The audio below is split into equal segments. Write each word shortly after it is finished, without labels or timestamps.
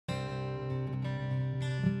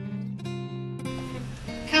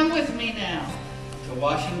Come with me now to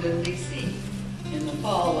Washington, D.C. in the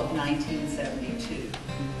fall of 1972.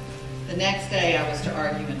 The next day I was to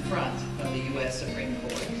argue in front of the U.S. Supreme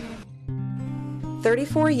Court.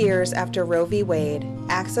 34 years after Roe v. Wade,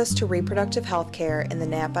 access to reproductive health care in the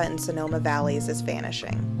Napa and Sonoma Valleys is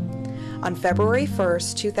vanishing. On February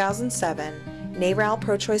 1st, 2007, NARAL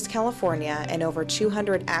Pro-Choice California and over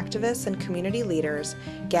 200 activists and community leaders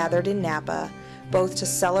gathered in Napa, both to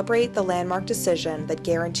celebrate the landmark decision that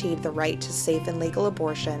guaranteed the right to safe and legal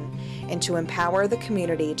abortion and to empower the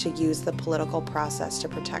community to use the political process to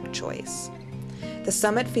protect choice. The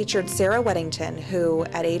summit featured Sarah Weddington, who,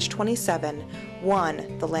 at age 27,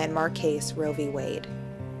 won the landmark case Roe v. Wade.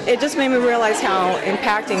 It just made me realize how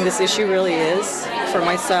impacting this issue really is for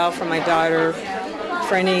myself, for my daughter,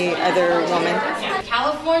 for any other woman.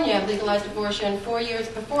 California legalized abortion 4 years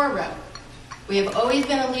before Roe. We have always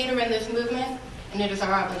been a leader in this movement, and it is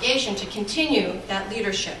our obligation to continue that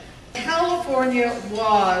leadership. California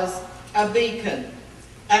was a beacon,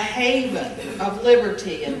 a haven of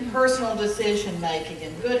liberty and personal decision-making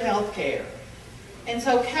and good health care. And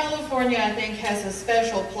so California, I think, has a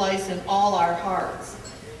special place in all our hearts.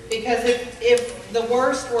 Because if the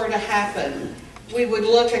worst were to happen, we would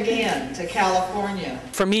look again to California.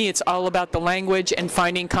 For me, it's all about the language and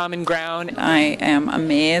finding common ground. I am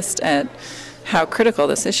amazed at how critical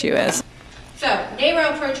this issue is. So,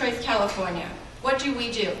 NARAL Pro-Choice California, what do?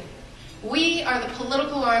 We are the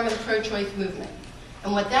political arm of the pro-choice movement.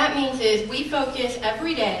 And what that means is we focus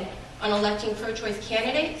every day on electing pro-choice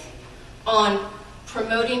candidates, on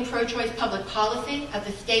promoting pro-choice public policy at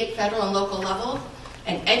the state, federal, and local levels,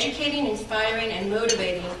 and educating, inspiring, and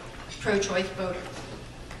motivating pro-choice voters.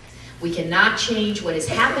 We cannot change what is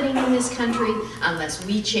happening in this country unless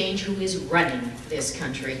we change who is running this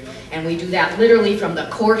country. And we do that literally from the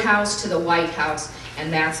courthouse to the White House,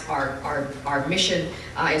 and that's our mission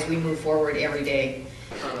as we move forward every day.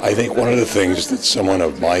 I think one of the things that someone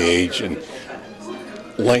of my age and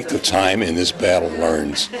length of time in this battle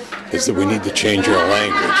learns is that we need to change our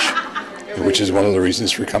language, which is one of the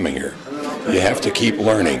reasons for coming here. You have to keep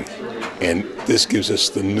learning, and this gives us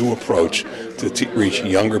the new approach to reach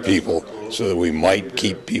younger people so that we might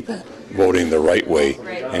keep people voting the right way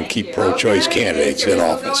and keep pro-choice candidates in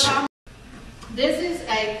office. This is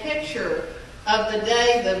a picture of the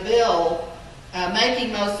day the bill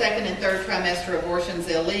making most second and third trimester abortions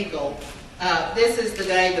illegal. This is the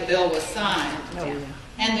day the bill was signed.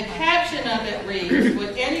 And the caption of it reads,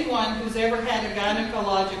 would anyone who's ever had a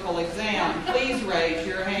gynecological exam please raise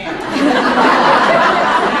your hand?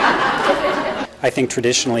 I think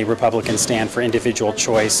traditionally Republicans stand for individual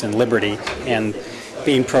choice and liberty, and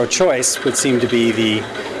being pro-choice would seem to be the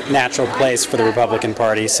natural place for the Republican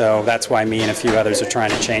Party, so that's why me and a few others are trying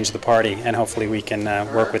to change the party, and hopefully we can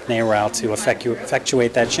work with NARAL to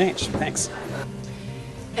effectuate that change. Thanks.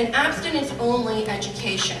 An abstinence-only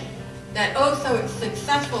education, that so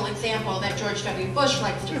successful example that George W. Bush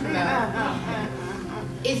likes to promote,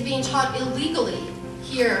 is being taught illegally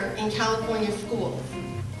here in California schools.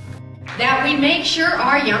 That we make sure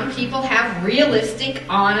our young people have realistic,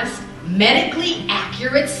 honest, medically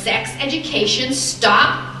accurate sex education.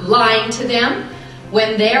 Stop lying to them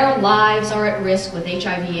when their lives are at risk with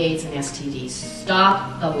HIV, AIDS, and STDs.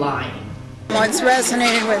 Stop the lying. What's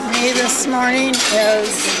resonated with me this morning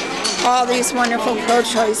is all these wonderful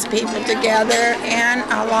pro-choice people together and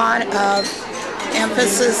a lot of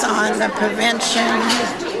emphasis on the prevention.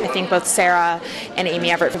 I think both Sarah and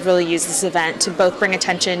Amy Everett have really used this event to both bring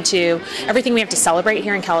attention to everything we have to celebrate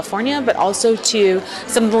here in California, but also to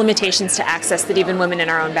some of the limitations to access that even women in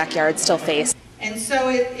our own backyard still face. And so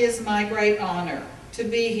it is my great honor to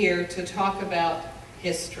be here to talk about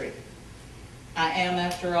history. I am,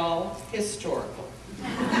 after all, historical.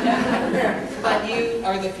 But you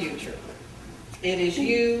are the future. It is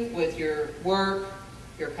you with your work,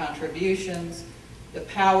 your contributions, the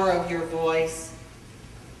power of your voice,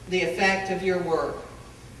 the effect of your work,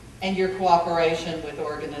 and your cooperation with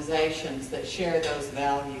organizations that share those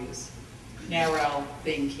values, NARAL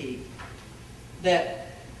being key, that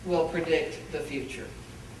will predict the future.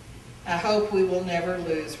 I hope we will never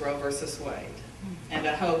lose Roe versus Wade, and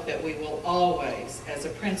I hope that we will always, as a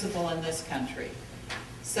principle in this country,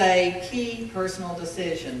 say key personal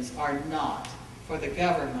decisions are not for the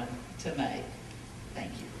government to make.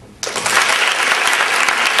 Thank you.